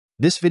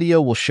This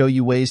video will show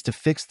you ways to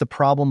fix the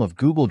problem of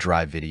Google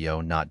Drive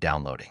video not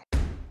downloading.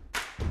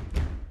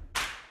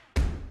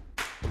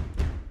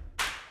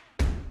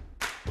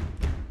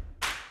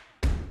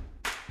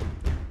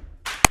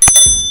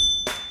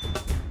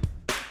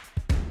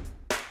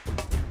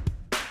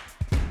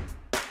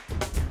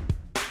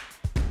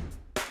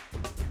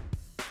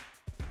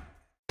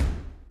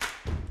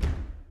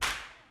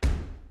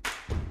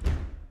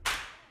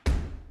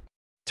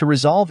 To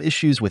resolve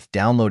issues with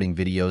downloading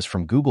videos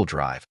from Google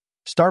Drive,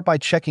 start by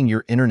checking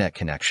your internet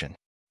connection.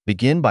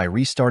 Begin by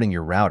restarting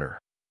your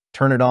router.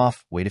 Turn it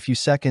off, wait a few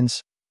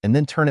seconds, and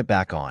then turn it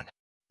back on.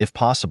 If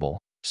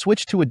possible,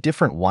 switch to a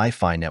different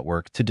Wi-Fi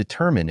network to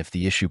determine if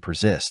the issue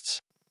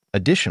persists.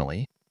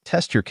 Additionally,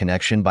 test your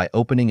connection by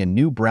opening a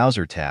new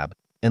browser tab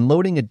and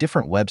loading a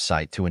different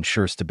website to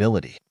ensure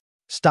stability.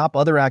 Stop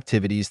other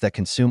activities that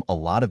consume a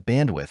lot of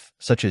bandwidth,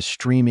 such as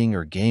streaming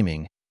or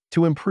gaming,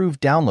 to improve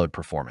download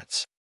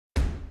performance.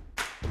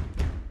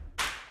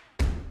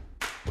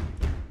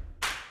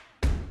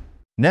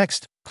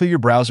 Next, clear your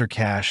browser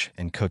cache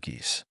and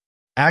cookies.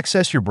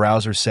 Access your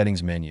browser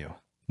settings menu.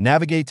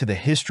 Navigate to the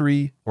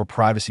History or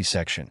Privacy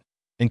section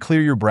and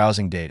clear your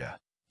browsing data,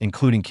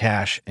 including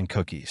cache and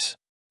cookies.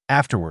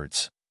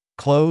 Afterwards,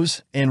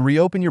 close and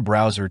reopen your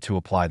browser to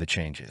apply the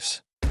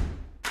changes.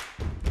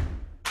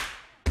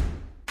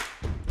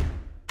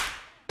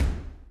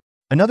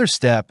 Another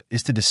step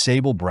is to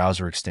disable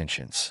browser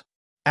extensions.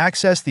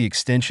 Access the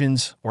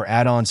Extensions or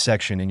Add-ons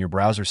section in your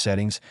browser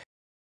settings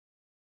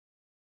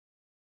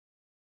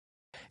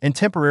and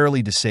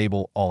temporarily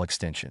disable all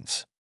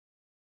extensions.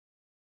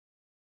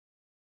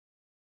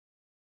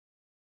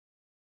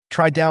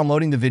 Try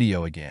downloading the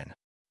video again.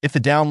 If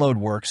the download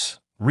works,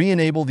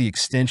 re-enable the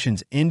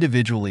extensions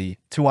individually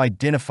to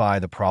identify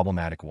the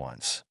problematic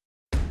ones.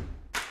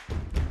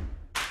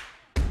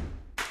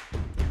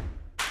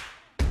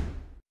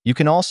 You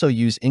can also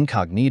use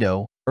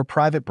incognito or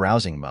private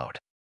browsing mode.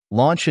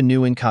 Launch a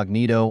new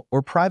incognito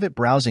or private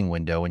browsing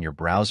window in your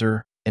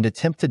browser and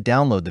attempt to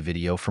download the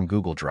video from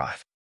Google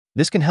Drive.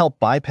 This can help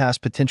bypass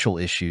potential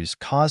issues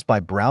caused by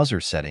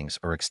browser settings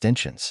or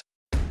extensions.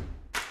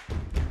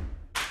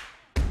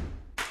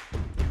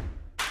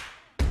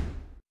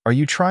 Are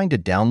you trying to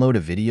download a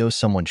video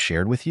someone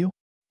shared with you?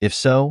 If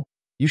so,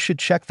 you should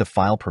check the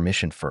file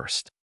permission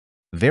first.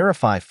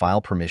 Verify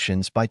file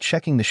permissions by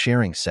checking the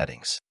sharing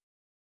settings.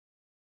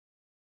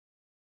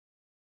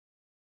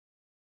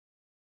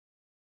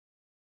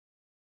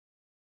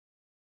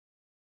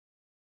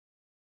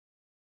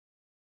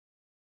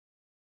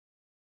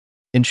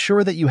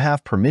 Ensure that you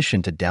have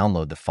permission to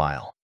download the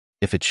file.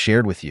 If it's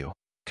shared with you,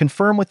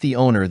 confirm with the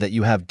owner that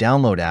you have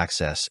download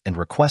access and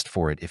request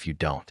for it if you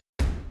don't.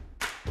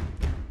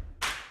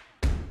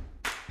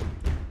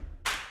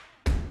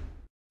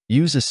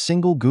 Use a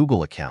single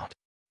Google account.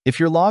 If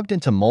you're logged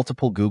into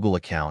multiple Google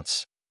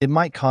accounts, it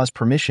might cause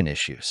permission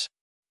issues.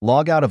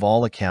 Log out of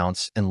all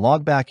accounts and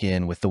log back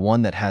in with the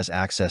one that has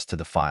access to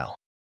the file.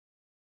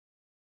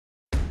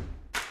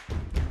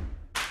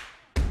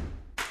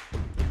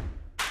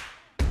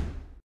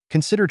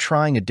 Consider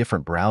trying a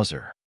different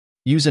browser.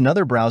 Use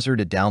another browser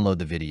to download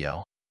the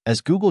video, as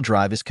Google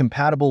Drive is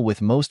compatible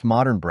with most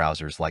modern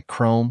browsers like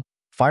Chrome,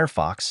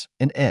 Firefox,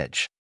 and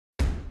Edge.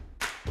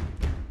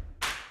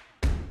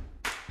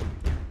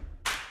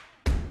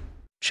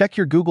 Check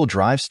your Google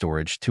Drive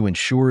storage to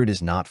ensure it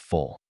is not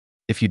full.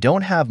 If you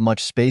don't have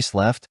much space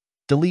left,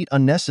 delete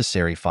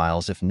unnecessary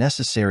files if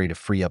necessary to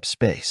free up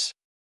space.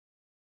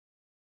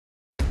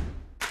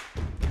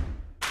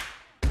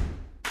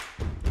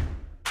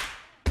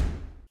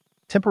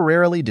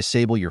 Temporarily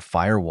disable your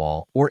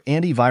firewall or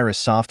antivirus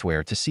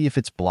software to see if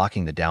it's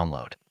blocking the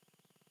download.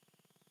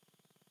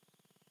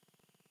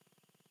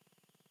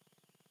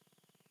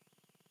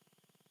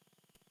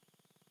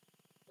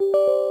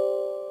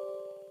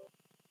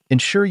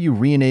 Ensure you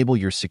re-enable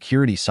your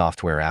security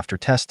software after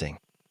testing.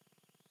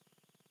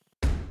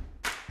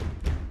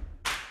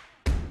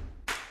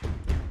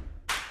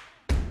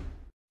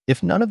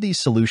 If none of these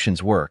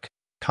solutions work,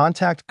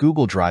 contact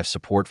Google Drive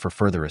support for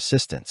further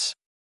assistance.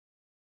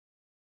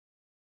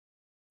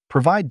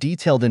 Provide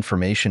detailed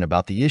information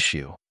about the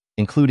issue,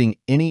 including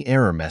any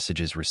error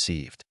messages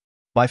received.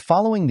 By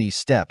following these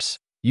steps,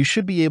 you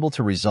should be able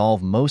to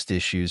resolve most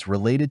issues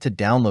related to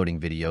downloading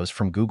videos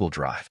from Google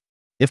Drive.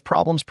 If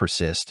problems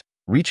persist,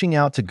 reaching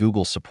out to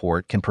Google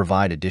support can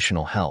provide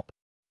additional help.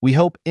 We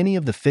hope any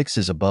of the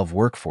fixes above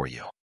work for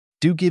you.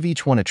 Do give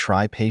each one a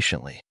try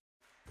patiently.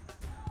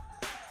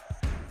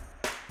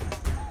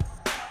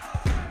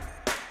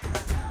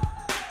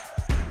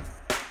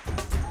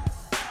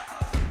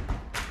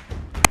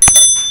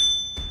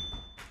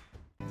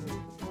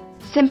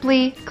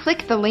 Simply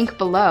click the link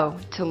below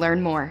to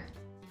learn more.